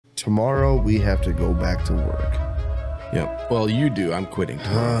tomorrow we have to go back to work. Yep. Well, you do. I'm quitting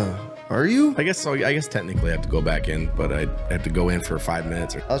tomorrow. Are you? I guess so. I guess technically I have to go back in, but I have to go in for 5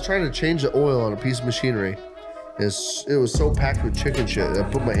 minutes. I was trying to change the oil on a piece of machinery. It was so packed with chicken shit. I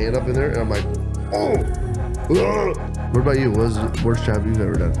put my hand up in there and I'm like, oh. What about you? What was the worst job you've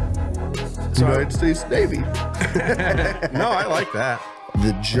ever done? United States Navy. No, I like that.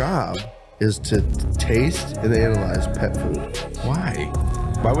 The job is to taste and analyze pet food. Why?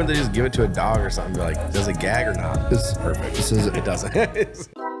 Why wouldn't they just give it to a dog or something? Be like, does it gag or not? It's perfect. This is it doesn't.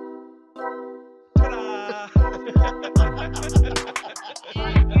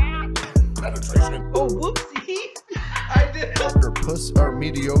 Oh, whoopsie. I did. or puss or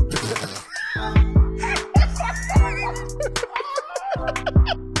mediocre.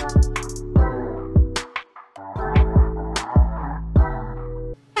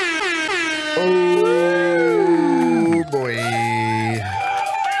 Oh boy.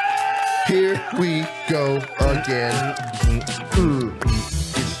 Here we go again. Good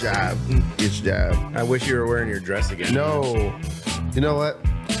job. Good job. I wish you were wearing your dress again. No. You know what?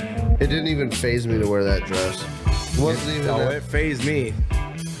 It didn't even faze me to wear that dress. It wasn't even. No, it fazed me.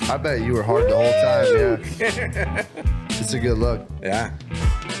 I bet you were hard the whole time, yeah. It's a good look. Yeah.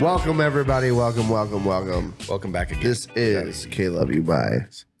 Welcome, everybody. Welcome, welcome, welcome. Welcome back again. This is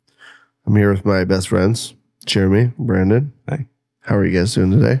KLYB. I'm here with my best friends, Jeremy, Brandon. Hi. How are you guys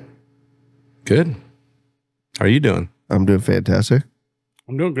doing today? Good. How are you doing? I'm doing fantastic.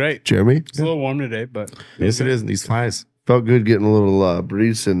 I'm doing great. Jeremy? It's a little warm today, but Yes, it is. These flies. Felt good getting a little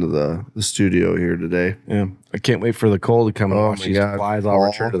breeze into the studio here today. Yeah. I can't wait for the cold to come and Oh wash my these God. flies all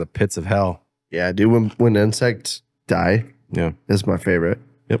return to the pits of hell. Yeah, dude, when insects die, Yeah. it's my favorite.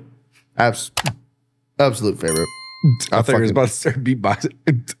 Yep. Absolute favorite. I thought you were about to start beatboxing.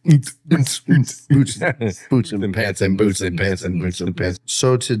 Boots and pants and boots and pants and boots and pants.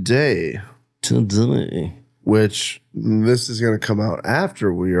 So today, which this is going to come out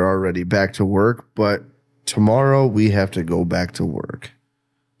after we are already back to work, but tomorrow we have to go back to work.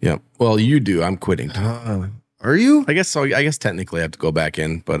 Yeah. Well, you do. I'm quitting. Are you? I guess so. I guess technically I have to go back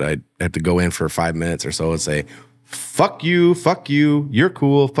in, but I have to go in for 5 minutes or so and say, fuck you, you're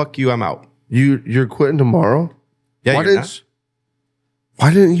cool, fuck you, I'm out. You're quitting tomorrow? Yeah.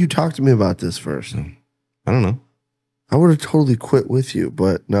 Why didn't you talk to me about this first? I don't know. I would have totally quit with you,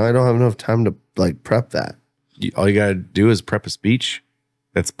 but now I don't have enough time to like prep that. All you got to do is prep a speech.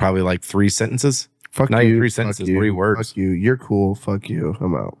 That's probably like 3 sentences. Fuck Not you. even 3 sentences, 3 words. Fuck you. You're cool. Fuck you.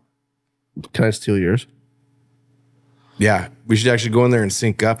 I'm out. Can I steal yours? Yeah. We should actually go in there and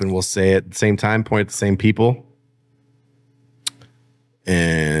sync up and we'll say it at the same time, point at the same people,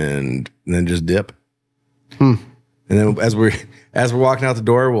 and then just dip. And then as we're walking out the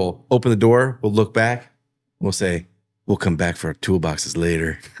door, we'll open the door, we'll look back, we'll say, we'll come back for our toolboxes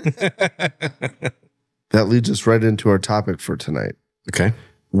later. That leads us right into our topic for tonight. Okay.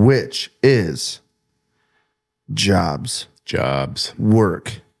 Which is jobs. Jobs.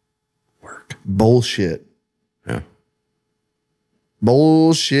 Work. Bullshit. Yeah.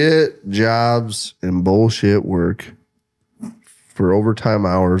 Bullshit jobs and bullshit work for overtime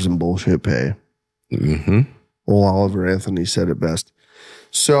hours and bullshit pay. Mm-hmm. Well, Oliver Anthony said it best.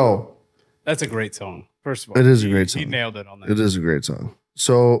 So that's a great song. First of all, it is a great song. He nailed it on that. It is a great song.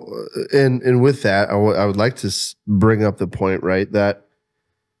 So, and with that, I would like to bring up the point, right, that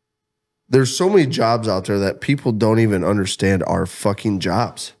there's so many jobs out there that people don't even understand are fucking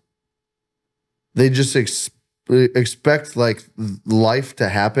jobs. They just expect like life to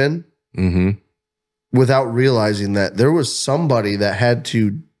happen without realizing that there was somebody that had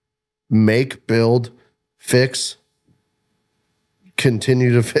to make, build, fix,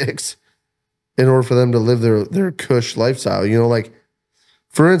 continue to fix in order for them to live their cush lifestyle. You know, like,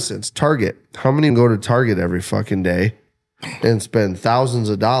 for instance, Target. How many go to Target every fucking day and spend thousands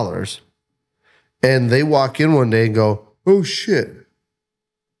of dollars, and they walk in one day and go, oh shit,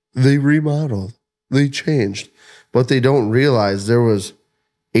 they remodeled, they changed. But they don't realize there was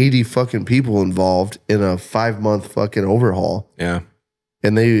 80 fucking people involved in a 5-month fucking overhaul. Yeah.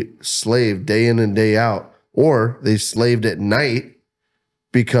 And they slaved day in and day out, or they slaved at night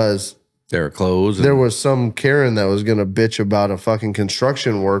because There are clothes. there was some Karen that was going to bitch about a fucking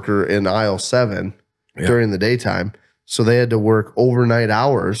construction worker in aisle 7 during the daytime. So they had to work overnight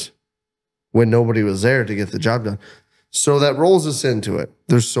hours when nobody was there to get the job done. So that rolls us into it.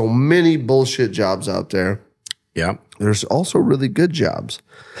 There's so many bullshit jobs out there. Yeah. There's also really good jobs.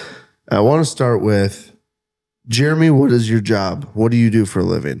 I want to start with Jeremy. What is your job? What do you do for a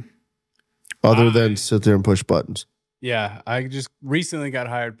living other than sit there and push buttons? Yeah, I just recently got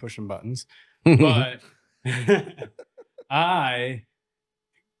hired pushing buttons, but I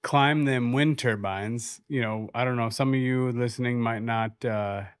climb them wind turbines. You know, I don't know. Some of you listening might not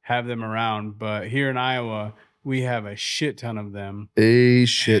have them around, but here in Iowa, we have a shit ton of them. A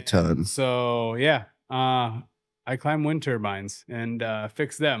shit ton. So yeah, I climb wind turbines and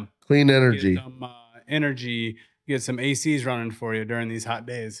fix them. Clean energy. Get some energy. Get some ACs running for you during these hot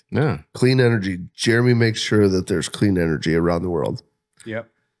days. Yeah. Clean energy. Jeremy makes sure that there's clean energy around the world. Yep.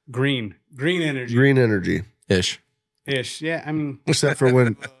 Green energy. Green energy. Ish. Yeah, I mean, Except for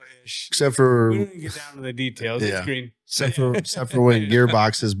when, except for, we don't get down to the details. Yeah. It's green. except for when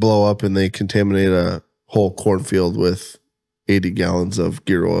gearboxes blow up and they contaminate a whole cornfield with 80 gallons of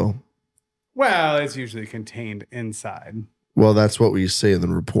gear oil. Well, it's usually contained inside. Well, that's what we say in the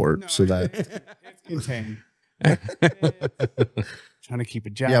report. No, So that, it's contained. Trying to keep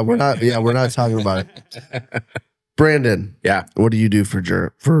it job. we're not talking about it. Brandon, Yeah. what do you do for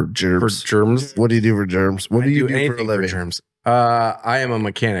germs? For germs. What do you do for germs? What do you do for a anything living? germs? I am a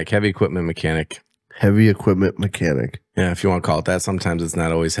mechanic, heavy equipment mechanic. Heavy equipment mechanic. Yeah, if you want to call it that. Sometimes it's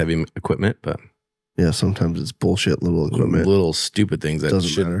not always heavy equipment, but Yeah, sometimes it's bullshit little equipment. little stupid things that Doesn't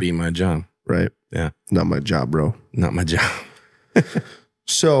shouldn't matter. be my job. Right? Yeah. Not my job, bro. Not my job.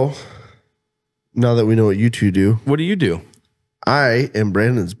 So now that we know what you two do, What do you do? I am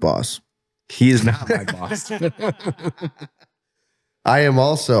Brandon's boss. He is not my boss. I am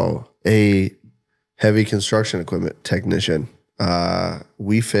also a heavy construction equipment technician.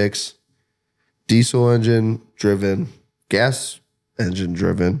 We fix diesel engine driven, gas engine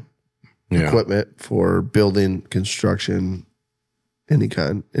driven Yeah. equipment for building, construction, any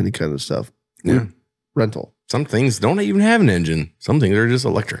kind of stuff. Yeah. Rental. Some things don't even have an engine. Some things are just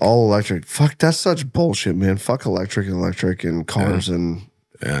electric. All electric. Fuck, that's such bullshit, man. Fuck electric and cars and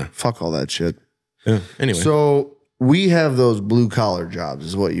Yeah. fuck all that shit. Yeah. Anyway. So we have those blue collar jobs,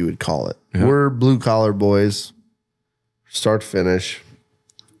 is what you would call it. Yeah. We're blue collar boys, start to finish,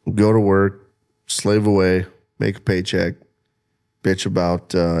 go to work, slave away, make a paycheck, bitch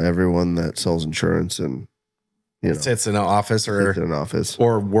about everyone that sells insurance and sits in an office sits in an office.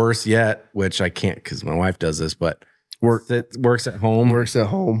 or worse yet, which I can't because my wife does this, but works at home. Works at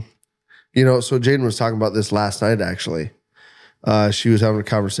home. So Jaden was talking about this last night, actually. She was having a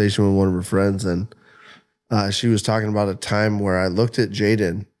conversation with one of her friends, and she was talking about a time where I looked at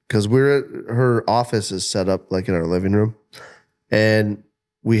Jaden because her office is set up like in our living room, and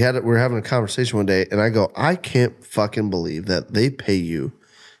we were having a conversation one day, and I go, I can't fucking believe that they pay you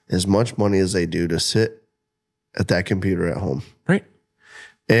as much money as they do to sit at that computer at home. Right.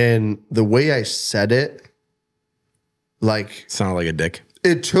 And the way I said it, like, Sound like a dick.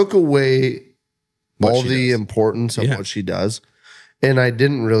 it took away What all she the does. importance of Yeah. what she does. And I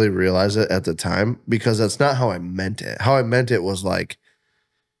didn't really realize it at the time because that's not how I meant it. How I meant it was like,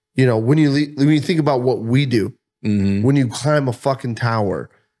 when you think about what we do, Mm-hmm. when you climb a fucking tower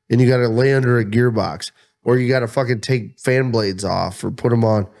and you got to lay under a gearbox, or you got to fucking take fan blades off or put them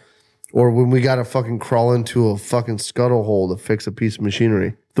on, or when we got to fucking crawl into a fucking scuttle hole to fix a piece of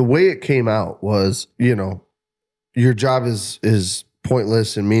machinery. The way it came out was, your job is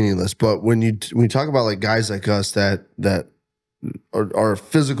pointless and meaningless. But when you talk about like guys like us that are a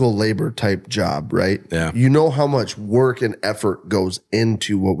physical labor type job, right? Yeah. You know how much work and effort goes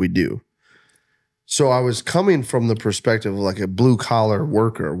into what we do. So I was coming from the perspective of like a blue collar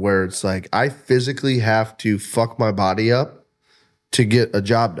worker where it's like I physically have to fuck my body up to get a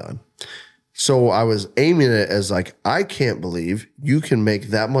job done. So I was aiming it as like, I can't believe you can make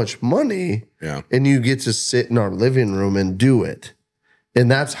that much money Yeah. and you get to sit in our living room and do it. And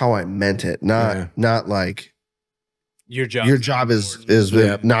that's how I meant it. Not like Your job. your job is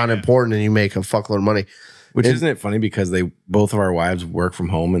Yeah. not important and you make a fuckload of money. Which And- isn't it funny because both of our wives work from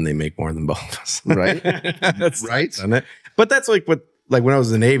home and they make more than both of us. Right. That's Right. isn't it? But that's like when I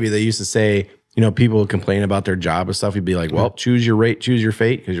was in the Navy, they used to say, people would complain about their job and stuff. You'd be like, well, choose your rate, choose your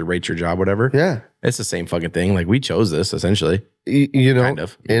fate, because your rate's your job, whatever. Yeah. It's the same fucking thing. Like we chose this essentially. Kind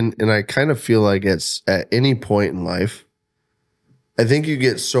of. And I kind of feel like it's at any point in life, I think you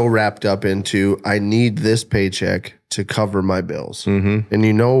get so wrapped up into, I need this paycheck to cover my bills. Mm-hmm. And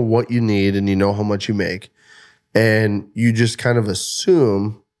you know what you need and you know how much you make. And you just kind of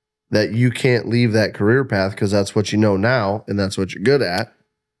assume that you can't leave that career path because that's what you know now and that's what you're good at.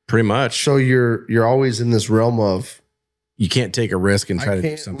 Pretty much. So you're always in this realm of, You can't take a risk and I try to do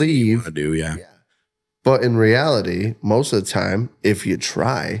can't something you leave. want to do. Yeah. But in reality, most of the time, if you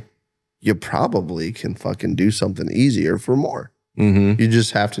try, you probably can fucking do something easier for more. Mm-hmm. You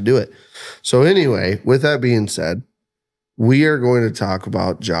just have to do it. So anyway, with that being said, we are going to talk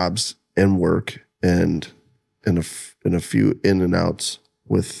about jobs and work and a few in and outs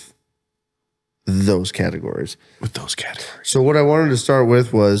with those categories. With those categories. So what I wanted to start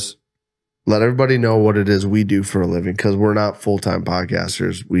with was let everybody know what it is we do for a living, because we're not full-time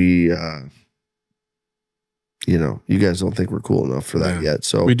podcasters. We, you guys don't think we're cool enough for that yet.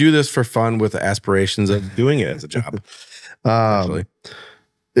 So we do this for fun with the aspirations of doing it as a job.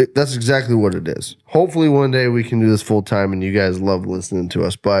 That's exactly what it is. Hopefully one day we can do this full-time and you guys love listening to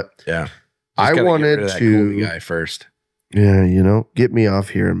us. But yeah, I wanted that to Colby guy first. Yeah, get me off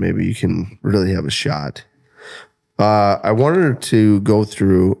here and maybe you can really have a shot. I wanted to go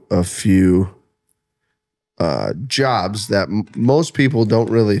through a few jobs that most people don't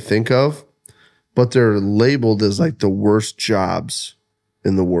really think of, but they're labeled as like the worst jobs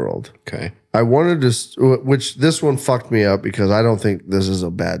in the world. Okay. I wanted to, which this one fucked me up because I don't think this is a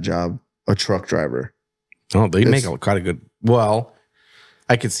bad job, a truck driver. Oh, they make quite a good, well,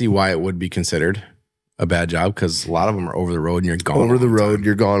 I could see why it would be considered a bad job because a lot of them are over the road and you're gone. Over the road,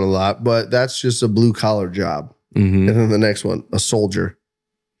 you're gone a lot, but that's just a blue collar job. Mm-hmm. And then the next one, a soldier.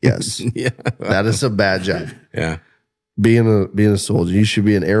 Yes. Yeah. That is a bad job. Yeah. Being a soldier. You should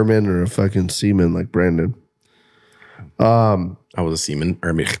be an airman or a fucking seaman like Brandon. I was a seaman,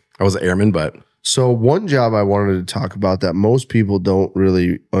 or I was an airman, but. So one job I wanted to talk about that most people don't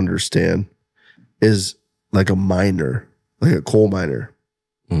really understand is like a miner, like a coal miner.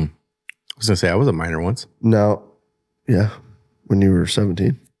 I was going to say, I was a miner once. No. Yeah. When you were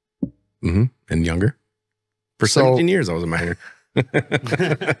 17. Mm-hmm. And younger. For 17 years, I was a miner.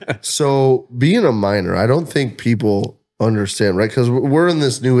 So being a miner, I don't think people understand, right? Because we're in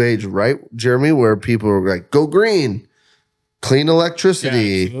this new age, right, Jeremy, where people are like, go green, clean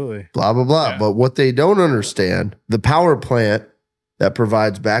electricity, blah, blah, blah. Yeah. But what they don't understand, the power plant that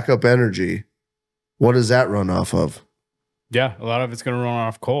provides backup energy, what does that run off of? Yeah, a lot of it's going to run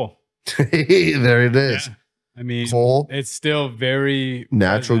off coal. There it is. Yeah. I mean, coal, it's still very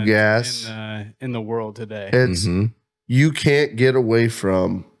natural gas in the world today. It's you can't get away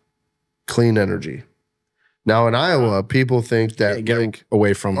from clean energy. Now in Iowa, people think that you can't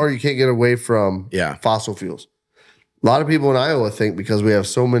get away from fossil fuels. A lot of people in Iowa think because we have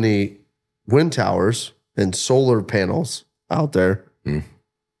so many wind towers and solar panels out there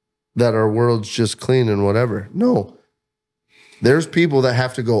that our world's just clean and whatever. No. There's people that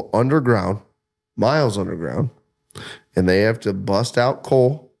have to go underground, miles underground, and they have to bust out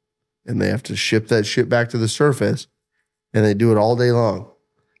coal and they have to ship that shit back to the surface, and they do it all day long.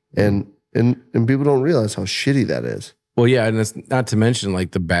 And people don't realize how shitty that is. Well, yeah, and it's not to mention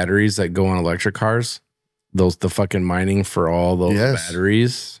like the batteries that go on electric cars. The fucking mining for all those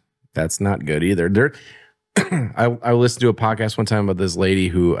batteries, that's not good either. I listened to a podcast one time about this lady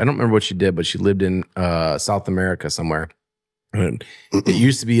who, I don't remember what she did, but she lived in South America somewhere. And it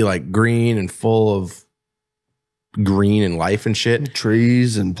used to be like green and full of green and life and shit.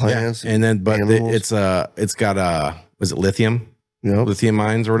 Trees and plants. Yeah. And then, but it's got was it lithium? Yep. Lithium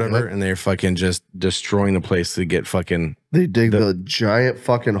mines or whatever. Yep. And they're fucking just destroying the place to get fucking. They dig the giant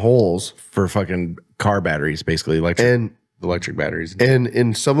fucking holes for fucking car batteries, basically electric batteries. And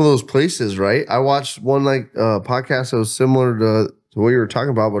in some of those places, right? I watched one like podcast that was similar to what you were talking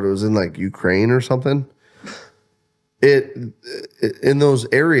about, but it was in like Ukraine or something. In those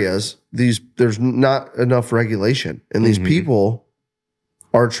areas, there's not enough regulation, and these people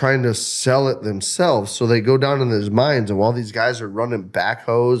are trying to sell it themselves. So they go down in these mines, and while these guys are running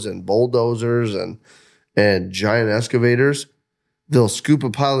backhoes and bulldozers and giant excavators, they'll scoop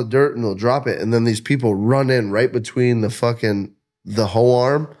a pile of dirt and they'll drop it. And then these people run in right between the hoe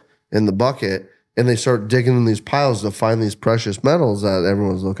arm and the bucket, and they start digging in these piles to find these precious metals that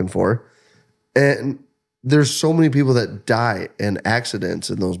everyone's looking for. And there's so many people that die in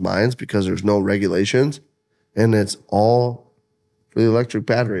accidents in those mines because there's no regulations, and it's all for the electric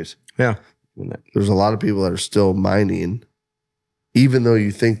batteries. Yeah. There's a lot of people that are still mining, even though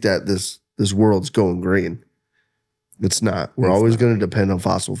you think that this world's going green. It's not. We're always going to depend on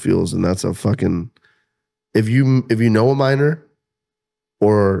fossil fuels, and that's a fucking. If you know a miner,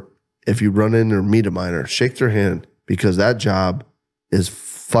 or if you run in or meet a miner, shake their hand, because that job is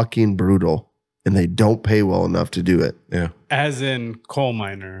fucking brutal, and they don't pay well enough to do it. Yeah. As in coal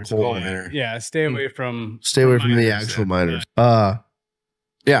miner. Coal miner. Yeah. Stay away from the actual miners.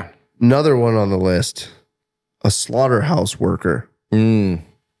 Yeah. Another one on the list, a slaughterhouse worker. I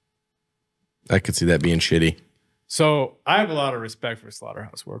could see that being shitty. So I have a lot of respect for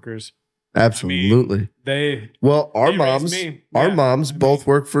slaughterhouse workers. Absolutely. Our moms both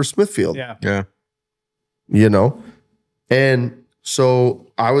work for Smithfield. Yeah. Yeah. You know? And so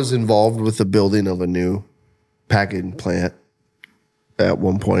I was involved with the building of a new packaging plant at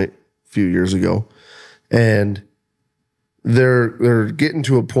one point a few years ago. And they're getting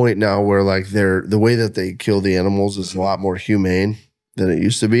to a point now where like the way that they kill the animals is a lot more humane than it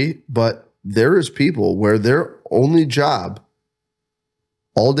used to be. But there is people where their only job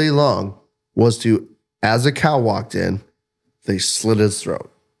all day long was to, as a cow walked in, they slit its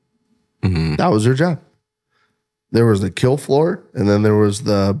throat. Mm-hmm. That was their job. There was the kill floor, and then there was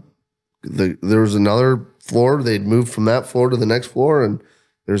there was another floor. They'd move from that floor to the next floor, and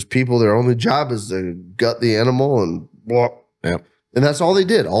there's people, their only job is to gut the animal and walk. Yep. And that's all they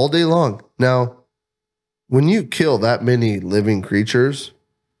did all day long. Now, when you kill that many living creatures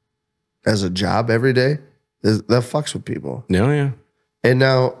as a job every day, that fucks with people. Yeah. And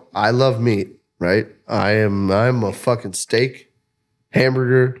now I love meat, right? I'm a fucking steak,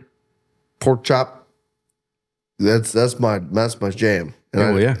 hamburger, pork chop. That's my jam.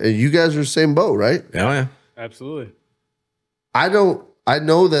 And and you guys are the same boat, right? Yeah. Absolutely. I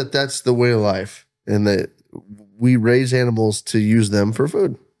know that that's the way of life, and that we raise animals to use them for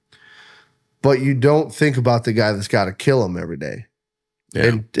food. But you don't think about the guy that's got to kill them every day.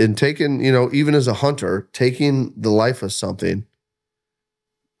 Yeah. And taking, even as a hunter, taking the life of something,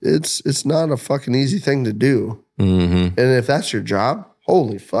 it's not a fucking easy thing to do. Mm-hmm. And if that's your job,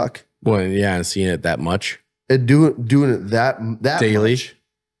 holy fuck. Well, yeah, and seeing it that much. And doing it that daily. Much.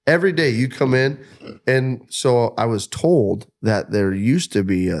 Every day you come in. And so I was told that there used to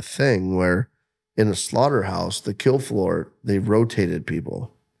be a thing where in a slaughterhouse, the kill floor, they rotated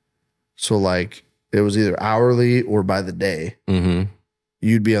people. So like it was either hourly or by the day. Mm-hmm.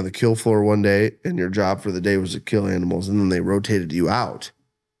 You'd be on the kill floor one day and your job for the day was to kill animals, and then they rotated you out.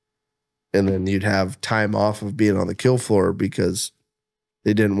 And then you'd have time off of being on the kill floor because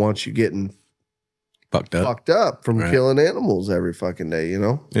they didn't want you getting fucked up from killing animals every fucking day,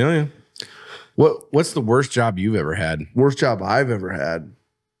 Yeah. What's the worst job you've ever had? Worst job I've ever had.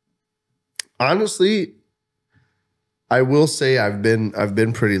 Honestly, I will say I've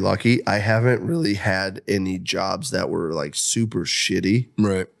been pretty lucky. I haven't really had any jobs that were like super shitty.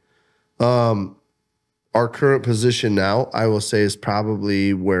 Right. Our current position now, I will say, is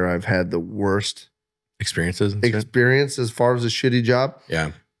probably where I've had the worst experience as far as a shitty job.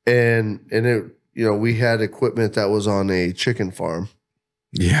 Yeah. And it, we had equipment that was on a chicken farm.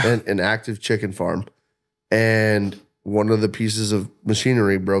 Yeah. An active chicken farm. And one of the pieces of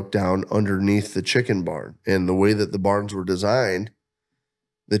machinery broke down underneath the chicken barn. And the way that the barns were designed,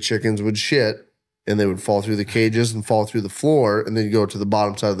 the chickens would shit and they would fall through the cages and fall through the floor and then go to the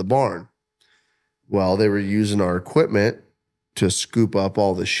bottom side of the barn. Well, they were using our equipment to scoop up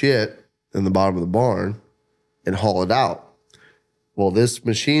all the shit in the bottom of the barn and haul it out. Well, this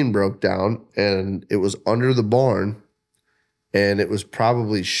machine broke down and it was under the barn, and it was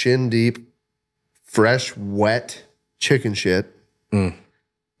probably shin deep, fresh, wet chicken shit. Mm.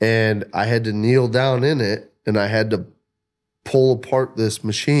 And I had to kneel down in it and I had to pull apart this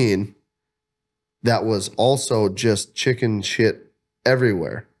machine that was also just chicken shit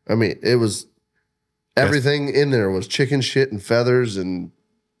everywhere. I mean, it was everything in there was chicken shit and feathers and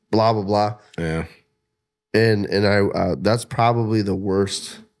blah, blah, blah. Yeah. And I that's probably the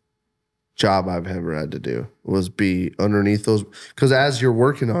worst job I've ever had to do, was be underneath those. Because as you're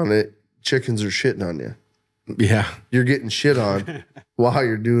working on it, chickens are shitting on you. Yeah. You're getting shit on while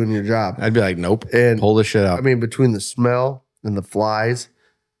you're doing your job. I'd be like, nope. And pull this shit out. I mean, between the smell and the flies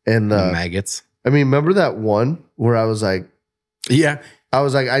and the maggots. I mean, remember that one where I was like, yeah.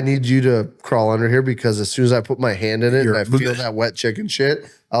 I need you to crawl under here, because as soon as I put my hand in it and I feel that wet chicken shit,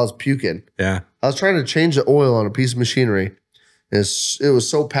 I was puking. Yeah. I was trying to change the oil on a piece of machinery, and it was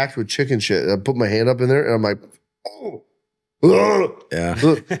so packed with chicken shit. I put my hand up in there and I'm like, oh. Yeah.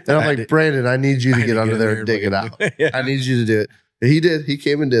 And I'm like, Brandon, I need you to get under there and dig it out. Yeah. I need you to do it. And he did. He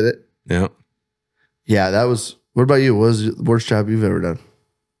came and did it. Yeah. Yeah, that was. What about you? What was the worst job you've ever done?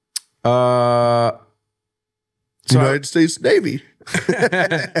 United States Navy.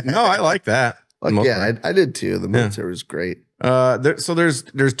 No, I like that. Yeah, I did too. The military was great.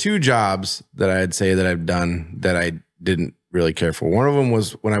 There's two jobs that I'd say that I've done that I didn't really care for. One of them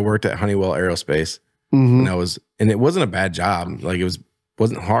was when I worked at Honeywell Aerospace. Mm-hmm. And it wasn't a bad job. Like,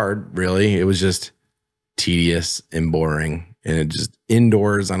 wasn't hard really. It was just tedious and boring. And it just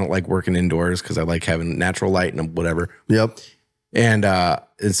indoors. I don't like working indoors because I like having natural light and whatever. Yep. And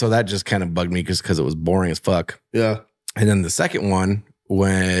so that just kind of bugged me because it was boring as fuck. Yeah. And then the second one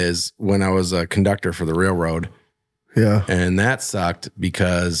was when I was a conductor for the railroad. Yeah. And that sucked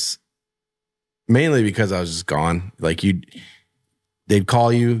mainly because I was just gone. Like, they'd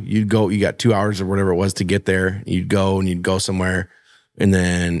call you, you'd go, you got 2 hours or whatever it was to get there. You'd go somewhere, and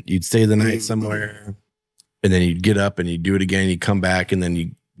then you'd stay the night somewhere, and then you'd get up and you'd do it again. You'd come back, and then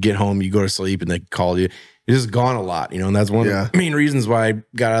you get home, you go to sleep, and they call you. It's just gone a lot, you know. And that's one of the main reasons why I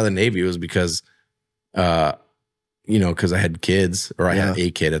got out of the Navy was because, you know, because I had kids, or I had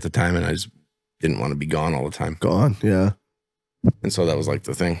a kid at the time, and I just didn't want to be gone all the time. Gone, yeah. And so that was like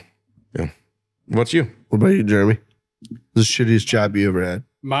the thing. Yeah. What's you? What about you, Jeremy? The shittiest job you ever had?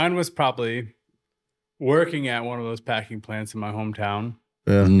 Mine was probably working at one of those packing plants in my hometown.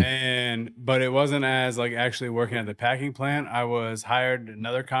 Yeah. But it wasn't as like actually working at the packing plant. I was hired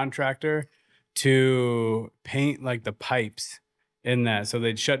another contractor to paint like the pipes in that. So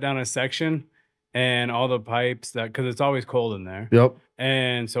they'd shut down a section and all the pipes because it's always cold in there. Yep.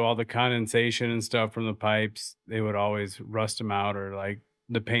 And so all the condensation and stuff from the pipes, they would always rust them out, or like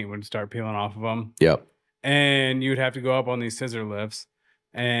the paint would start peeling off of them. Yep. And you'd have to go up on these scissor lifts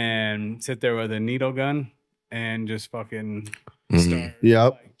and sit there with a needle gun and just fucking start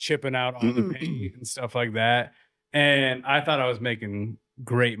like, chipping out all the paint and stuff like that. And I thought I was making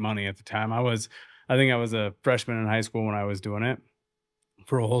great money at the time. I think I was a freshman in high school when I was doing it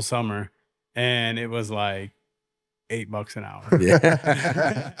for a whole summer. And it was like $8 an hour. Yeah.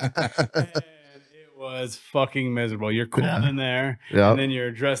 And it was fucking miserable. You're cold in there, and then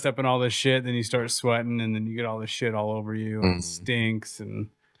you're dressed up in all this shit. Then you start sweating, and then you get all this shit all over you, and it stinks, and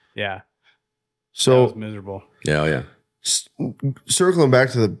so it was miserable. Yeah. Circling back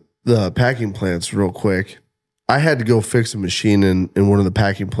to the packing plants real quick, I had to go fix a machine in one of the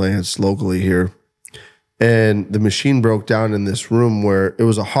packing plants locally here. And the machine broke down in this room where it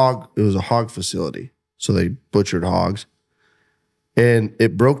was a hog facility. So they butchered hogs. And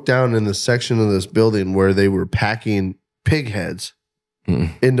it broke down in the section of this building where they were packing pig heads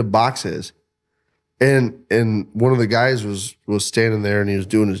into boxes. And one of the guys was standing there and he was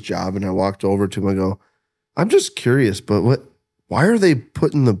doing his job, and I walked over to him and I go, I'm just curious, but why are they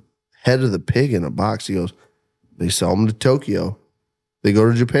putting the head of the pig in a box? He goes, they sell them to Tokyo. They go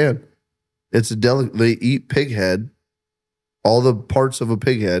to Japan. It's a they eat pig head, all the parts of a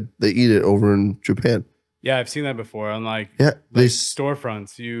pig head. They eat it over in Japan. Yeah, I've seen that before on like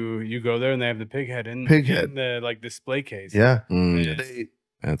storefronts. You go there and they have the pig head in the like display case. Yeah,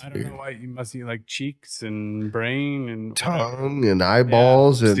 I don't know why you must eat like cheeks and brain and tongue and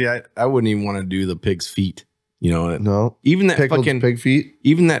eyeballs. And see, I wouldn't even want to do the pig's feet. You know, no, even that pickled fucking pig feet,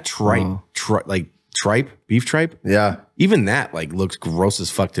 even that beef tripe. Yeah, even that like looks gross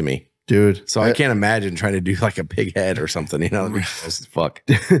as fuck to me. Dude, so I can't imagine trying to do like a pig head or something. You know, that'd be gross as fuck.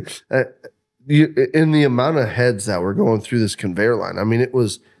 In the amount of heads that were going through this conveyor line, I mean, it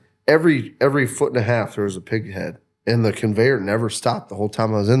was every foot and a half there was a pig head, and the conveyor never stopped the whole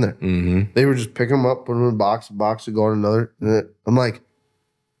time I was in there. They were just picking them up, putting them in a box would go on another. And I'm like,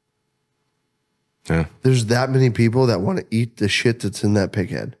 there's that many people that want to eat the shit that's in that pig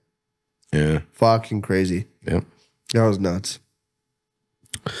head. Yeah, fucking crazy. Yep, that was nuts.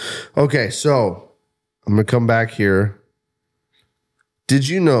 Okay, so I'm going to come back here. Did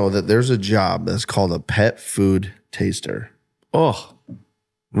you know that there's a job that's called a pet food taster? Oh,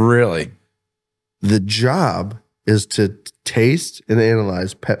 really? The job is to taste and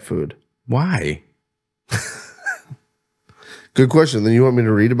analyze pet food. Why? Good question. Then you want me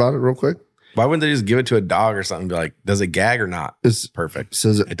to read about it real quick? Why wouldn't they just give it to a dog or something and be like, does it gag or not? It's perfect.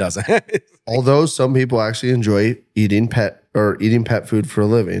 Says it doesn't. Although some people actually enjoy eating pet food for a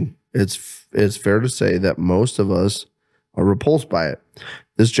living, it's fair to say that most of us are repulsed by it.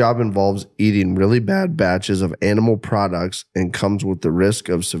 This job involves eating really bad batches of animal products and comes with the risk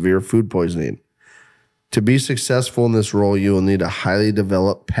of severe food poisoning. To be successful in this role, you will need a highly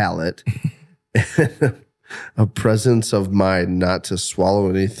developed palate and a presence of mind not to swallow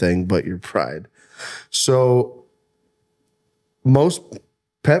anything but your pride. So most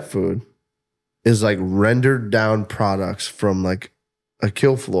pet food is like rendered down products from like a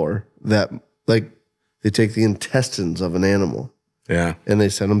kill floor that like they take the intestines of an animal. Yeah. And they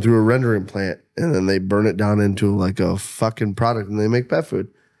send them through a rendering plant and then they burn it down into like a fucking product and they make pet food.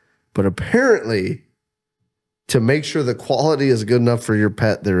 But apparently, to make sure the quality is good enough for your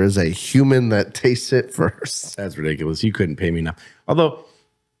pet, there is a human that tastes it first. That's ridiculous. You couldn't pay me enough. Although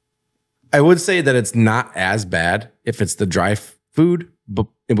I would say that it's not as bad if it's the dry food, but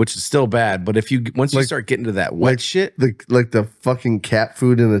which is still bad. But if you once you start getting to that wet shit, like the fucking cat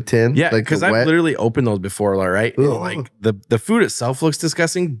food in a tin, yeah, like because I've literally opened those before, all right. Like the food itself looks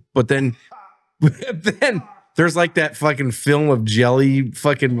disgusting, but then there's like that fucking film of jelly,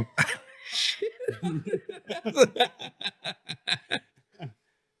 fucking.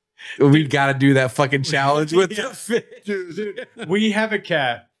 We got to do that fucking challenge with the fish. Dude, we have a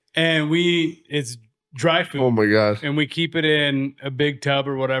cat and it's dry food. Oh my god! And we keep it in a big tub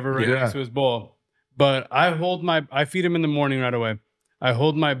or whatever right next to his bowl. But I feed him in the morning right away. I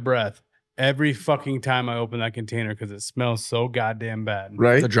hold my breath every fucking time I open that container because it smells so goddamn bad.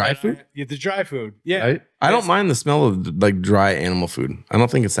 Right? The dry food? Yeah, the dry food. Yeah. Right? I don't mind the smell of like dry animal food. I don't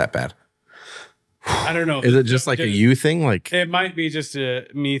think it's that bad. I don't know. Is it just like a you thing? Like it might be just a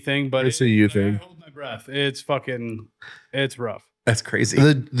me thing, but it's a you thing. I hold my breath. It's rough. that's crazy.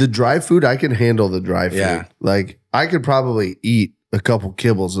 The dry food, I can handle the dry food. Yeah. Like I could probably eat a couple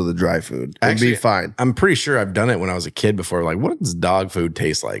kibbles of the dry food and Actually, be fine. I'm pretty sure I've done it when I was a kid before. Like, what does dog food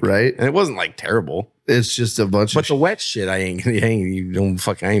taste like? Right? And it wasn't like terrible. It's just a bunch But of the wet shit, I ain't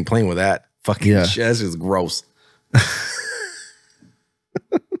playing with that. Fucking shit. That's just gross.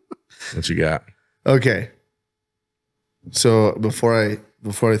 What you got? Okay. So before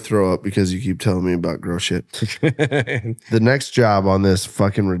I throw up, because you keep telling me about gross shit, the next job on this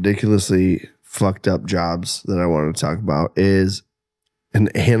fucking ridiculously fucked up jobs that I want to talk about is an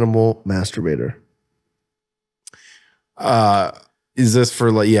animal masturbator. Is this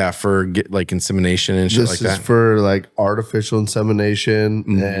for like insemination and shit like that? This is for like artificial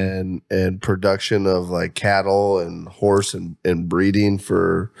insemination and production of like cattle and horse and breeding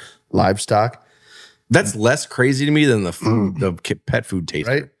for livestock. That's less crazy to me than the food, the pet food taste.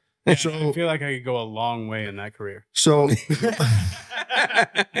 Right? Yeah, So I feel like I could go a long way in that career. So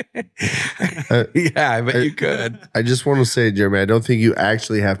yeah, I bet you could. I just want to say, Jeremy, I don't think you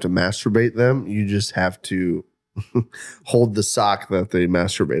actually have to masturbate them. You just have to hold the sock that they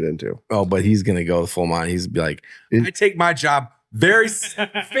masturbate into. Oh, but he's gonna go full on. He's be like, I take my job very,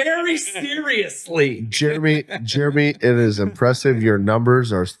 very seriously. Jeremy, it is impressive. Your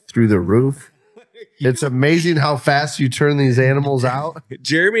numbers are through the roof. It's amazing how fast you turn these animals out.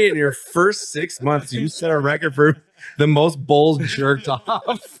 Jeremy, in your first 6 months, you set a record for the most bulls jerked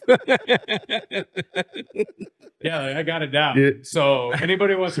off. Yeah, I got it down. So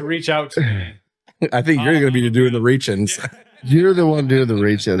anybody wants to reach out to me. I think you're going to be doing the reach-ins. You're the one doing the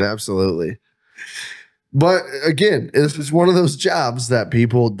reach-in, absolutely. But again, this is one of those jobs that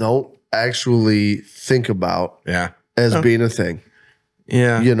people don't actually think about as being a thing.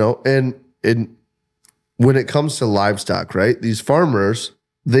 Yeah. You know, and when it comes to livestock, right? These farmers,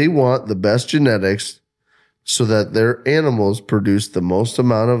 they want the best genetics so that their animals produce the most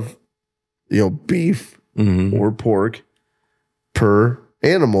amount of, beef or pork per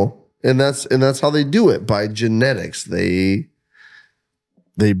animal. And that's how they do it, by genetics. They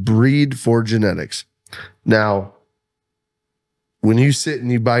breed for genetics. Now, when you sit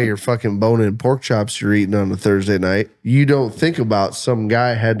and you buy your fucking bone-in pork chops you're eating on a Thursday night, you don't think about some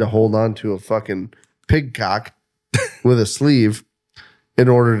guy had to hold on to a fucking pig cock with a sleeve in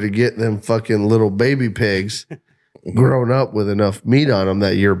order to get them fucking little baby pigs grown up with enough meat on them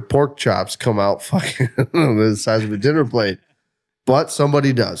that your pork chops come out fucking the size of a dinner plate. But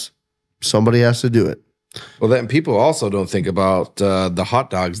somebody does. Somebody has to do it. Well, then people also don't think about the hot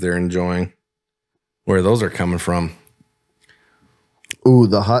dogs they're enjoying, where those are coming from. Ooh,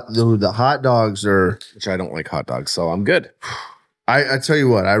 the hot dogs are... Which I don't like hot dogs, so I'm good. I tell you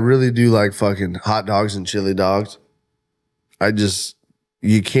what, I really do like fucking hot dogs and chili dogs.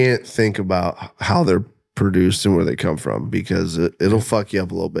 You can't think about how they're produced and where they come from, because it'll fuck you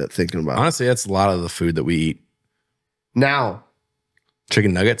up a little bit thinking about it. Honestly, that's a lot of the food that we eat. Now,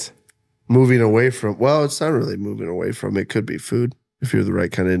 chicken nuggets. Moving away from, well, it's not really moving away from, it could be food if you're the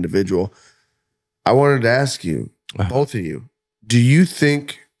right kind of individual. I wanted to ask you, both of you, do you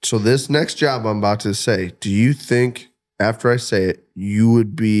think, so this next job I'm about to say, do you think after I say it, you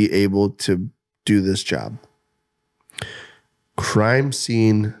would be able to do this job? Crime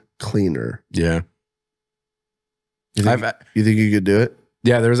scene cleaner. Yeah. You think you could do it?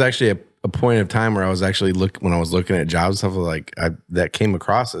 Yeah, there was actually a point of time where I was actually when I was looking at jobs, stuff like that came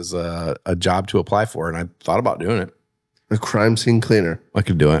across as a job to apply for, and I thought about doing it. A crime scene cleaner. I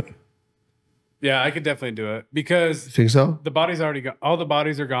could do it. Yeah, I could definitely do it, because you think so? The body's already gone. All the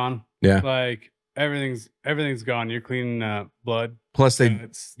bodies are gone. Yeah, like everything's gone. You're cleaning blood. Plus, they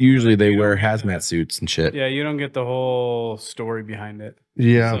usually wear hazmat suits and shit. Yeah, you don't get the whole story behind it.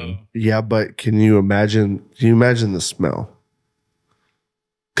 Yeah, yeah, but can you imagine the smell?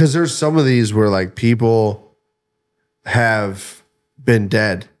 Because there's some of these where like people have been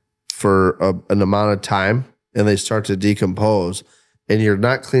dead for an amount of time and they start to decompose, and you're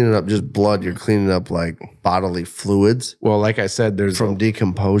not cleaning up just blood, you're cleaning up like bodily fluids. Well, like I said, there's from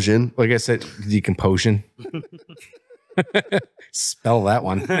decomposition. Like I said, decomposition. Spell that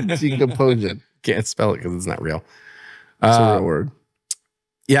one. Decomposition. Can't spell it because it's not real. It's a real word.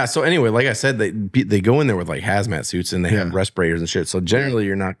 Yeah. So anyway, like I said, they go in there with like hazmat suits and they have respirators and shit. So generally,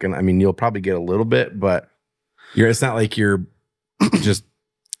 you're not gonna. I mean, you'll probably get a little bit, but it's not like you're just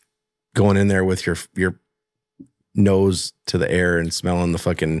going in there with your nose to the air and smelling the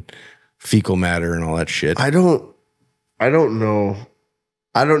fucking fecal matter and all that shit. I don't know.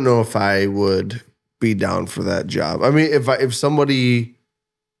 I don't know if I would be down for that job. I mean, if somebody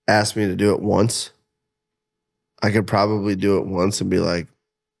asked me to do it once, I could probably do it once and be like,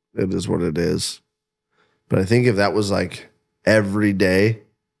 it is what it is. But I think if that was like every day,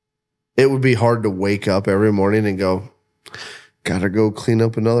 it would be hard to wake up every morning and go, gotta go clean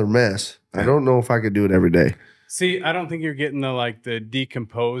up another mess. I don't know if I could do it every day. See, I don't think you're getting the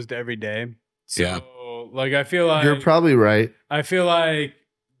decomposed every day. So, like, I feel like you're probably right. I feel like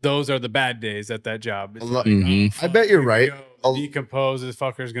those are the bad days at that job. It's like, I bet you're right. Decompose, this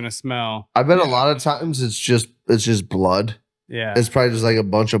fucker's gonna smell. I bet a lot of times it's just blood. Yeah, it's probably just like a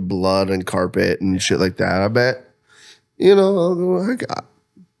bunch of blood and carpet and shit like that. I bet. I'll go,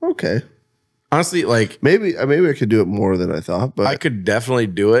 okay. Honestly, like maybe I could do it more than I thought, but I could definitely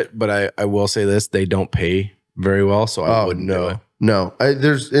do it. But I will say this: they don't pay very well, so I wouldn't do it. No,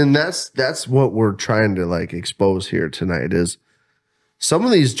 that's what we're trying to like expose here tonight is some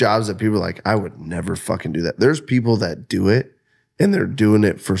of these jobs that people are like, I would never fucking do that. There's people that do it and they're doing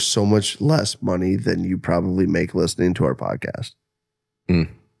it for so much less money than you probably make listening to our podcast. Mm.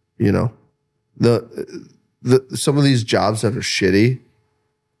 Some of these jobs that are shitty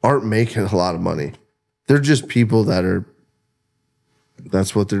aren't making a lot of money. They're just people that's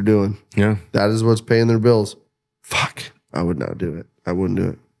what they're doing. Yeah. That is what's paying their bills. Fuck. I would not do it. I wouldn't do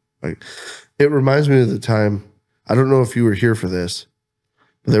it. Like, it reminds me of the time, I don't know if you were here for this,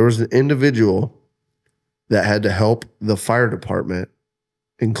 but there was an individual that had to help the fire department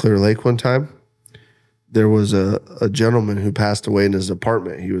in Clear Lake one time. There was a gentleman who passed away in his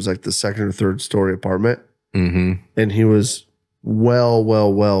apartment. He was like the second or third story apartment. Mm-hmm. And he was well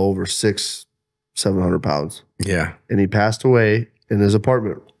over 600-700 pounds. Yeah. And he passed away in his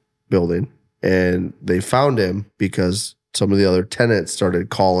apartment building. And they found him because some of the other tenants started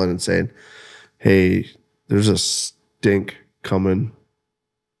calling and saying, hey, there's a stink coming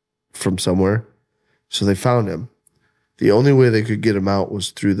from somewhere. So they found him. The only way they could get him out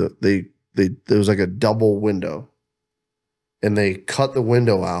was through there was like a double window. And they cut the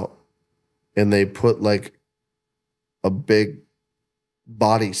window out and they put like a big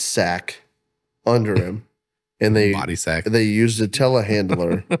body sack under him. And they used a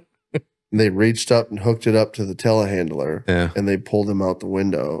telehandler. They reached up and hooked it up to the telehandler, and they pulled him out the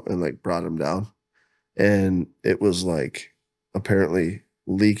window and like brought him down. And it was like apparently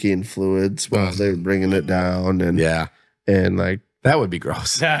leaking fluids while they were bringing it down. And and like that would be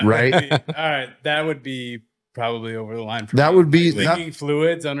gross, right? All right, that would be probably over the line. That would be leaking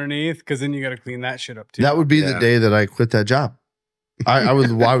fluids underneath, because then you got to clean that shit up too. That would be the day that I quit that job. I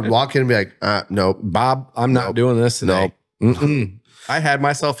would walk in and be like, nope, Bob, I'm not doing this today. Nope. I had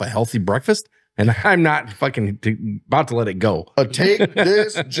myself a healthy breakfast, and I'm not fucking about to let it go. Take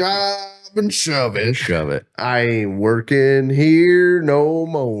this job and shove it. Shove it. I ain't working here no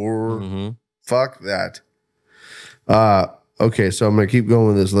more. Mm-hmm. Fuck that. Okay, so I'm going to keep going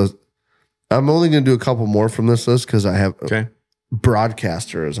with this list. I'm only going to do a couple more from this list because I have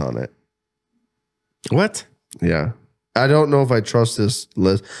broadcaster is on it. What? Yeah. I don't know if I trust this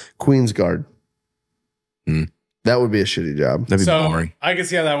list. Queen's Guard. That would be a shitty job. That'd be boring. I can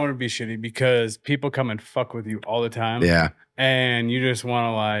see how that one would be shitty because people come and fuck with you all the time. Yeah. And you just want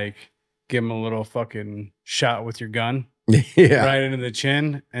to like give them a little fucking shot with your gun. Yeah. Right into the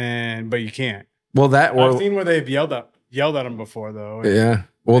chin. But you can't. Well, I've seen where they've yelled at them before though. Yeah.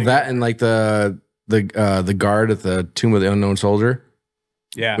 Well, that and like the guard at the Tomb of the Unknown Soldier.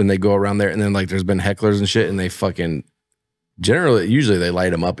 Yeah. When they go around there, and then like there's been hecklers and shit, and they fucking usually they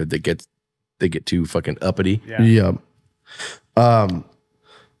light them up if they get too fucking uppity. Yeah.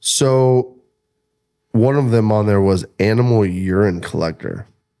 So one of them on there was animal urine collector,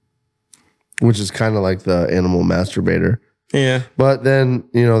 which is kind of like the animal masturbator. Yeah. But then,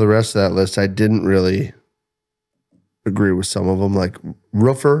 the rest of that list, I didn't really agree with some of them. Like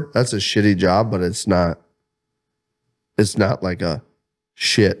roofer, that's a shitty job, but it's not like a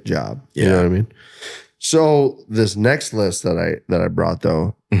shit job. You know what I mean? So this next list that I brought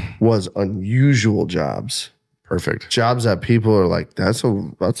though was unusual jobs. Perfect. Jobs that people are like, that's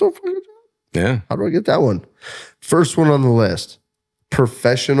a fucking job. Yeah. How do I get that one? First one on the list,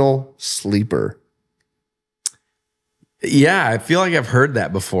 professional sleeper. Yeah, I feel like I've heard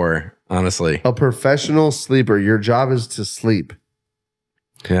that before, honestly. A professional sleeper. Your job is to sleep.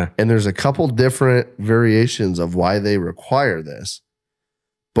 Yeah. And there's a couple different variations of why they require this.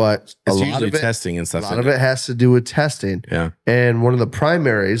 But it's usually testing and stuff. A lot of it has to do with testing. Yeah. And one of the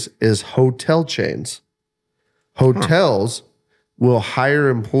primaries is hotel chains. Hotels will hire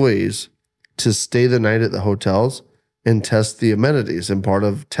employees to stay the night at the hotels and test the amenities. And part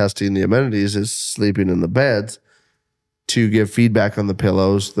of testing the amenities is sleeping in the beds to give feedback on the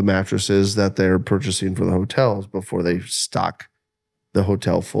pillows, the mattresses that they're purchasing for the hotels before they stock the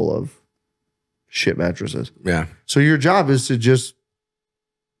hotel full of shit mattresses. Yeah. So your job is to just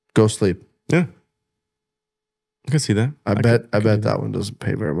go sleep. Yeah. I can see that. I bet that one doesn't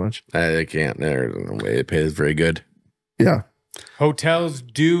pay very much. I can't. There's no way it pays very good. Yeah. Hotels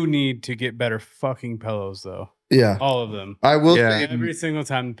do need to get better fucking pillows, though. Yeah. All of them. I will say every single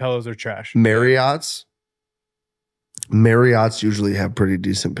time the pillows are trash. Marriott's usually have pretty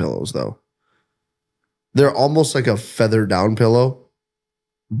decent pillows, though. They're almost like a feather down pillow,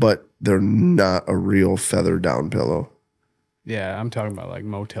 but they're not a real feather down pillow. Yeah, I'm talking about like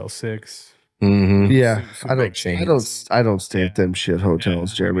Motel 6. Mm-hmm. Yeah, I don't stay at them shit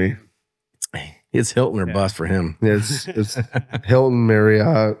hotels, Jeremy. It's Hilton or bust for him. It's Hilton,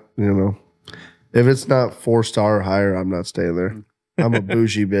 Marriott. You know, if it's not 4-star or higher, I'm not staying there. I'm a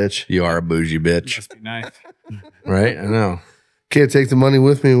bougie bitch. You are a bougie bitch. Must be nice, right? I know. Can't take the money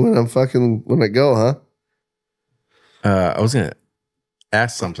with me when I go, huh? I was gonna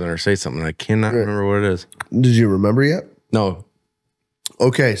ask something or say something. I cannot remember what it is. Did you remember yet? No.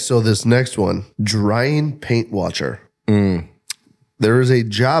 Okay, so this next one, drying paint watcher. There is a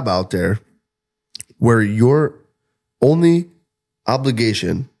job out there where your only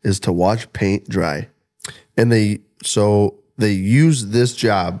obligation is to watch paint dry. And they use this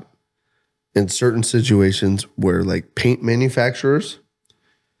job in certain situations where, like, paint manufacturers,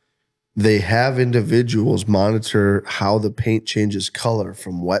 they have individuals monitor how the paint changes color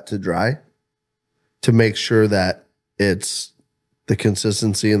from wet to dry to make sure that it's the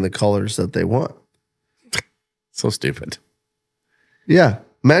consistency and the colors that they want. So stupid. Yeah.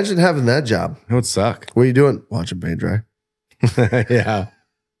 Imagine having that job. It would suck. What are you doing? Watching paint dry. Yeah.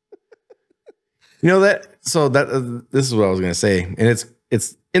 You know that. So this is what I was gonna say, and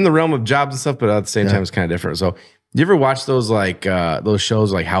it's in the realm of jobs and stuff, but at the same time, it's kind of different. So, you ever watch those those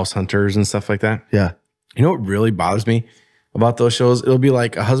shows like House Hunters and stuff like that? Yeah. You know what really bothers me about those shows? It'll be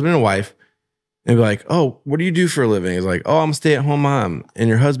like a husband and wife, and be like, "Oh, what do you do for a living?" It's like, "Oh, I'm a stay-at-home mom," and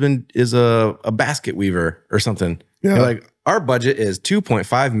your husband is a basket weaver or something. Yeah. You're like, our budget is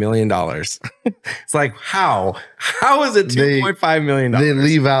 $2.5 million. It's like, how is it $2.5 million? They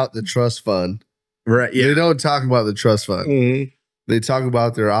leave out the trust fund. Right. Yeah. They don't talk about the trust fund. Mm-hmm. They talk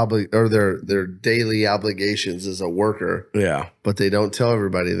about their daily obligations as a worker. Yeah. But they don't tell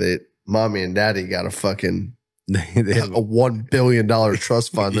everybody that mommy and daddy got a fucking they have a $1 billion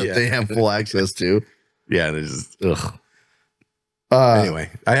trust fund that they have full access to. Yeah. They just, ugh. Anyway,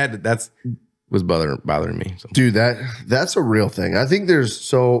 that's was bothering me. So. Dude, that's a real thing. I think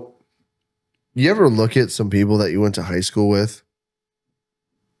you ever look at some people that you went to high school with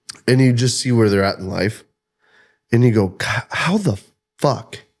and you just see where they're at in life and you go, how the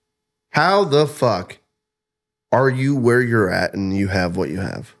fuck are you where you're at and you have what you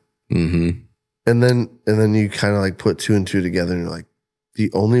have? Mm-hmm. And then you kind of like put two and two together and you're like,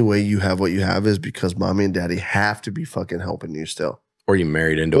 the only way you have what you have is because mommy and daddy have to be fucking helping you still. Or you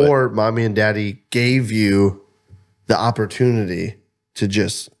married into it. Or mommy and daddy gave you the opportunity to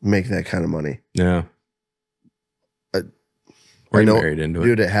just make that kind of money. Yeah. Or you married into it.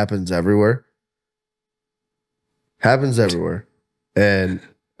 Dude, it happens everywhere. Happens everywhere. And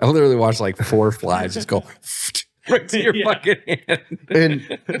I literally watched like 4 flies just go right to your fucking hand.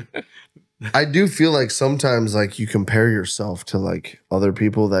 And I do feel like sometimes like you compare yourself to like other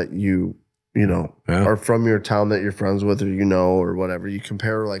people that you know, are from your town that you're friends with or or whatever. You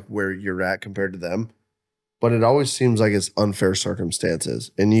compare like where you're at compared to them. But it always seems like it's unfair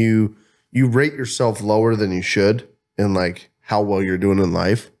circumstances. And you rate yourself lower than you should in like how well you're doing in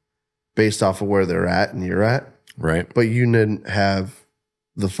life based off of where they're at and you're at. Right. But you didn't have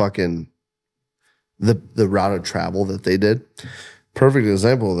the fucking the route of travel that they did. Perfect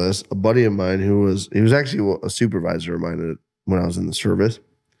example of this, a buddy of mine he was actually a supervisor of mine when I was in the service.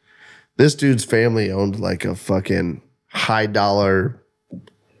 This dude's family owned like a fucking high dollar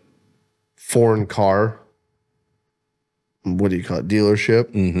foreign car. What do you call it?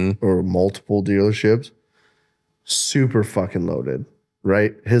 Dealership or multiple dealerships. Super fucking loaded,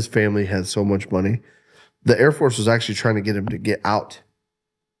 right? His family had so much money. The Air Force was actually trying to get him to get out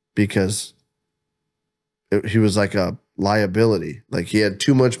because he was like a liability. Like he had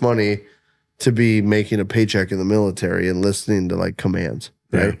too much money to be making a paycheck in the military and listening to like commands,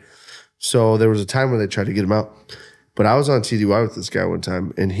 right? Yeah. So there was a time where they tried to get him out. But I was on TDY with this guy one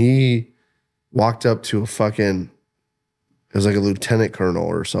time, and he walked up to it was like a lieutenant colonel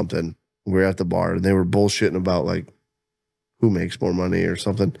or something. We were at the bar, and they were bullshitting about like who makes more money or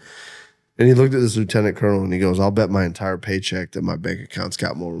something. And he looked at this lieutenant colonel and he goes, I'll bet my entire paycheck that my bank account's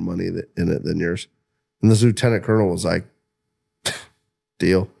got more money in it than yours. And this lieutenant colonel was like,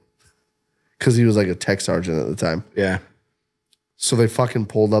 deal. Because he was like a tech sergeant at the time. Yeah. So they fucking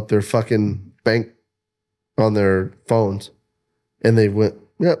pulled up their fucking bank on their phones and they went,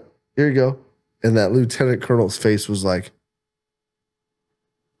 yep, here you go. And that lieutenant colonel's face was like,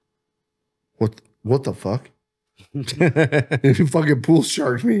 what the fuck? You fucking pool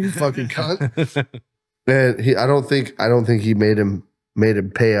sharked me, you fucking cunt. And I don't think he made him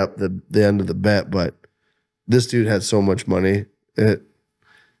pay up the end of the bet, but this dude had so much money.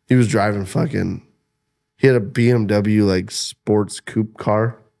 He was driving he had a BMW like sports coupe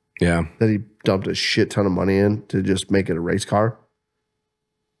car. Yeah. That he dumped a shit ton of money in to just make it a race car.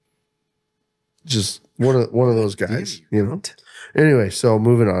 Just one of those guys, you know. Anyway, so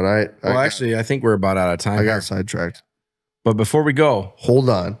moving on. I think we're about out of time. I got sidetracked. But before we go, hold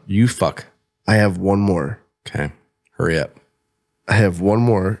on. You fuck. I have one more. Okay. Hurry up. I have one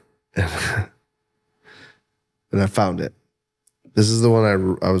more. And I found it. This is the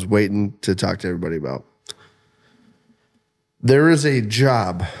one I was waiting to talk to everybody about. There is a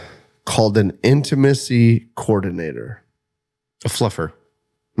job called an intimacy coordinator. A fluffer.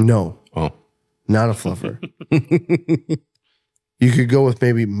 No. Oh. Not a fluffer. You could go with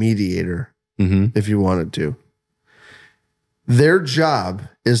maybe mediator if you wanted to. Their job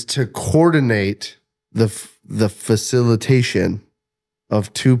is to coordinate the facilitation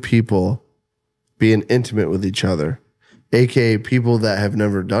of two people being intimate with each other, aka people that have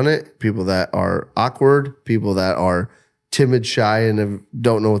never done it, people that are awkward, people that are timid, shy, and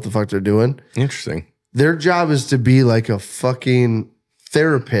don't know what the fuck they're doing. Interesting. Their job is to be like a fucking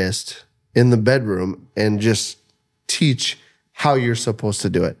therapist in the bedroom and just teach how you're supposed to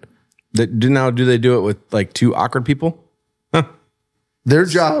do it. Do they do it with like two awkward people? Huh. Their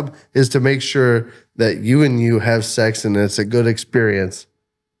job is to make sure that you have sex and it's a good experience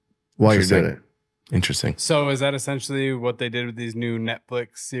while you're doing it. Interesting. So is that essentially what they did with these new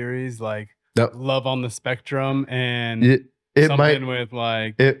Netflix series, like Love on the Spectrum and something with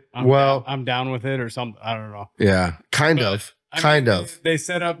like I'm down with it or something? I don't know. Yeah, kind of. They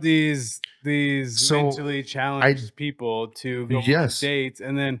set up these mentally challenged people to go on dates,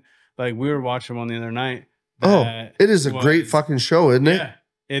 and then like we were watching one the other night. It is a great fucking show, isn't it? Yeah,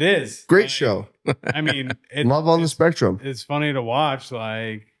 it is. Great show. I mean, Love on the Spectrum. It's funny to watch.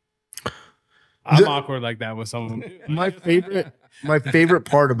 Like I'm awkward like that with some of them. My favorite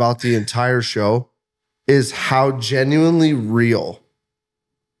part about the entire show is how genuinely real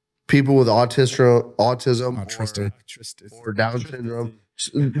people with autism or Down syndrome.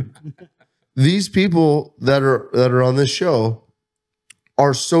 These people that are on this show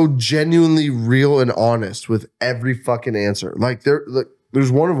are so genuinely real and honest with every fucking answer. Like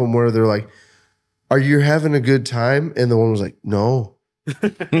there's one of them where they're like, "Are you having a good time?" And the one was like, "No."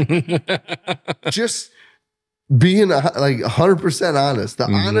 Just being like 100% honest. The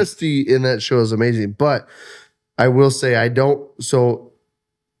honesty in that show is amazing. But I will say so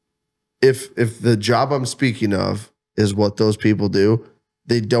if the job I'm speaking of is what those people do,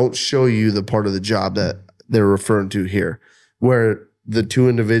 they don't show you the part of the job that they're referring to here, where the two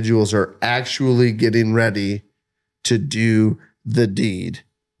individuals are actually getting ready to do the deed.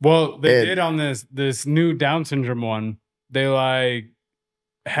 Well, they did on this new Down syndrome one. They like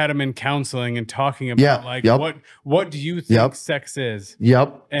had him in counseling and talking about what do you think sex is?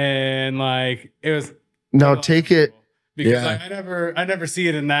 Yep. And like it was take it because I never see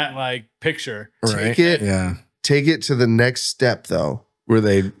it in that like picture. Right. Take it to the next step though.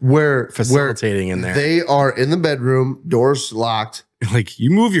 Where facilitating in there. They are in the bedroom, doors locked. Like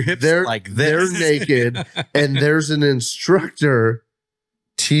you move your hips like this. They're naked and there's an instructor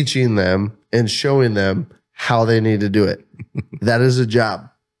teaching them and showing them how they need to do it. That is a job.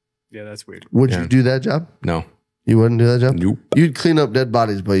 Yeah, that's weird. Would you do that job? No. You wouldn't do that job? Nope. You'd clean up dead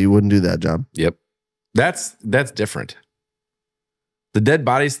bodies, but you wouldn't do that job. Yep. That's different. The dead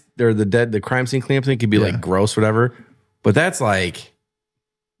bodies or the crime scene cleanup thing could be like gross, whatever. But that's like,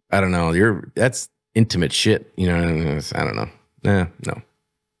 I don't know. That's intimate shit. You know, I don't know. No.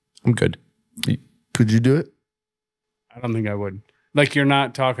 I'm good. Could you do it? I don't think I would. Like you're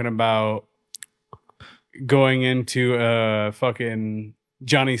not talking about going into a fucking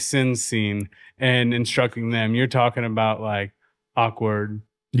Johnny Sins scene and instructing them. You're talking about like awkward.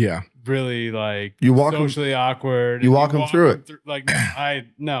 Yeah. Really like you walk socially awkward. You walk them through it.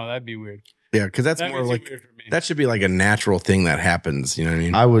 No, that'd be weird. Yeah, because that's more like that should be like a natural thing that happens. You know what I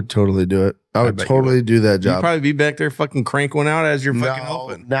mean? I would totally do it. I would totally do that job. You'd probably be back there fucking crank one out as you're fucking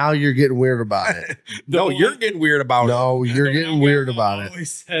helping. Now you're getting weird about it. No, you're getting weird about it. No, you're getting weird about it.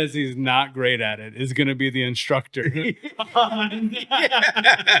 Always says he's not great at it. Is going to be the instructor.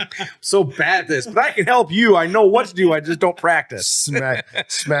 So bad at this, but I can help you. I know what to do. I just don't practice.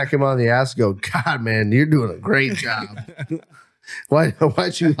 Smack him on the ass. Go, God, man, you're doing a great job. Why'd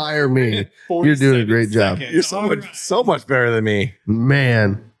you hire me? You're doing a great job. You're so much better than me,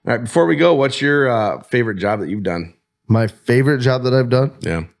 man. All right, before we go, what's your favorite job that you've done? My favorite job that I've done?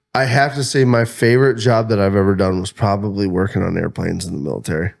 Yeah. I have to say my favorite job that I've ever done was probably working on airplanes in the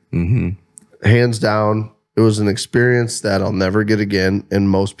military. Mm-hmm. Hands down, it was an experience that I'll never get again,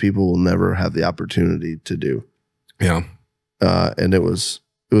 and most people will never have the opportunity to do. Yeah. And it was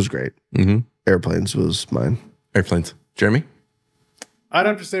great. Mm-hmm. Airplanes was mine. Airplanes. Jeremy? I'd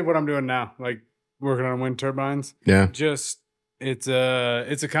have to say what I'm doing now, like working on wind turbines. Yeah. Just it's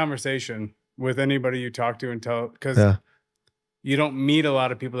a conversation with anybody you talk to and tell, because you don't meet a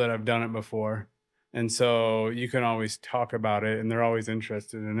lot of people that have done it before, and so you can always talk about it, and they're always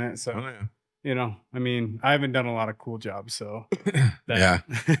interested in it. So you know, I mean, I haven't done a lot of cool jobs, so that,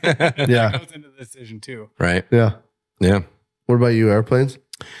 that goes into the decision too. Right. Yeah. Yeah. What about you? Airplanes?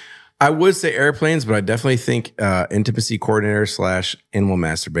 I would say airplanes, but I definitely think intimacy coordinator / animal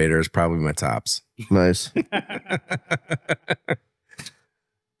masturbator is probably my tops. Nice.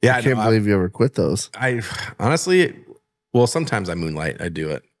 Yeah, I can't believe you ever quit those. I honestly, well, sometimes I moonlight. I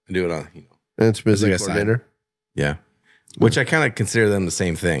do it. I do it on, you know, intimacy coordinator. Yeah, which I kind of consider them the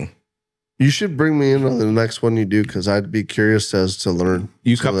same thing. You should bring me in on the next one you do, because I'd be curious as to learn.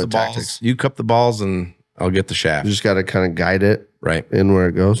 You cup the balls. Tactics. You cup the balls, and I'll get the shaft. You just got to kind of guide it in where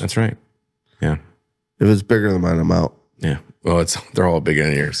it goes. That's right. Yeah. If it's bigger than mine, I'm out. Yeah. Well, they're all bigger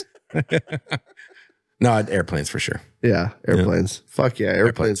than yours. No, airplanes for sure. Yeah, airplanes. Yeah. Fuck yeah,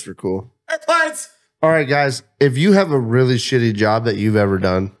 airplanes are cool. Airplanes! All right, guys. If you have a really shitty job that you've ever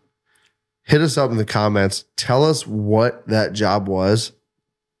done, hit us up in the comments. Tell us what that job was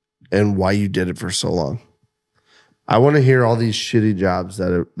and why you did it for so long. I want to hear all these shitty jobs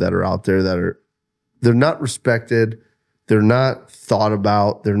that are out there they're not respected, they're not thought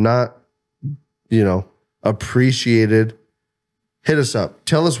about, they're not, you know, appreciated. Hit us up.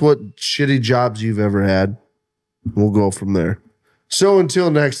 Tell us what shitty jobs you've ever had. We'll go from there. So until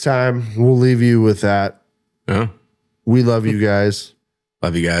next time, we'll leave you with that. Yeah. We love you guys.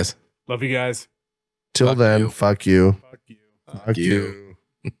 Love you guys. Love you guys. Till then, fuck you. Fuck you. Fuck you.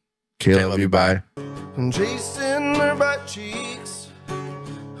 KLYB. I'm chasing her butt cheeks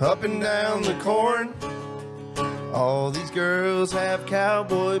up and down the corn. All these girls have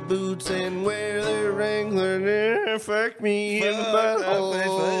cowboy boots and wear their Wrangler. Fuck me in the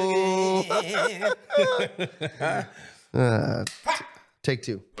butthole. Take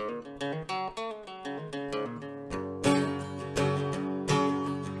two.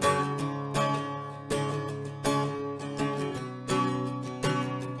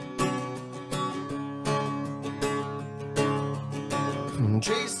 I'm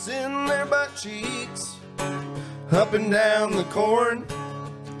chasing their butt cheeks up and down the corn.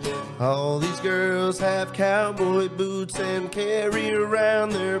 All these girls have cowboy boots and carry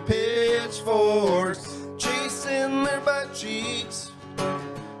around their pitchforks. Chasing their butt cheeks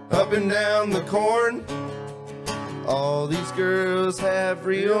up and down the corn. All these girls have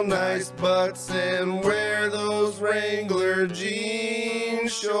real nice butts and wear those Wrangler jean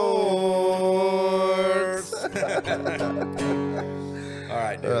shorts. All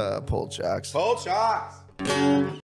right, dude. Pulled shocks. Pulled shocks.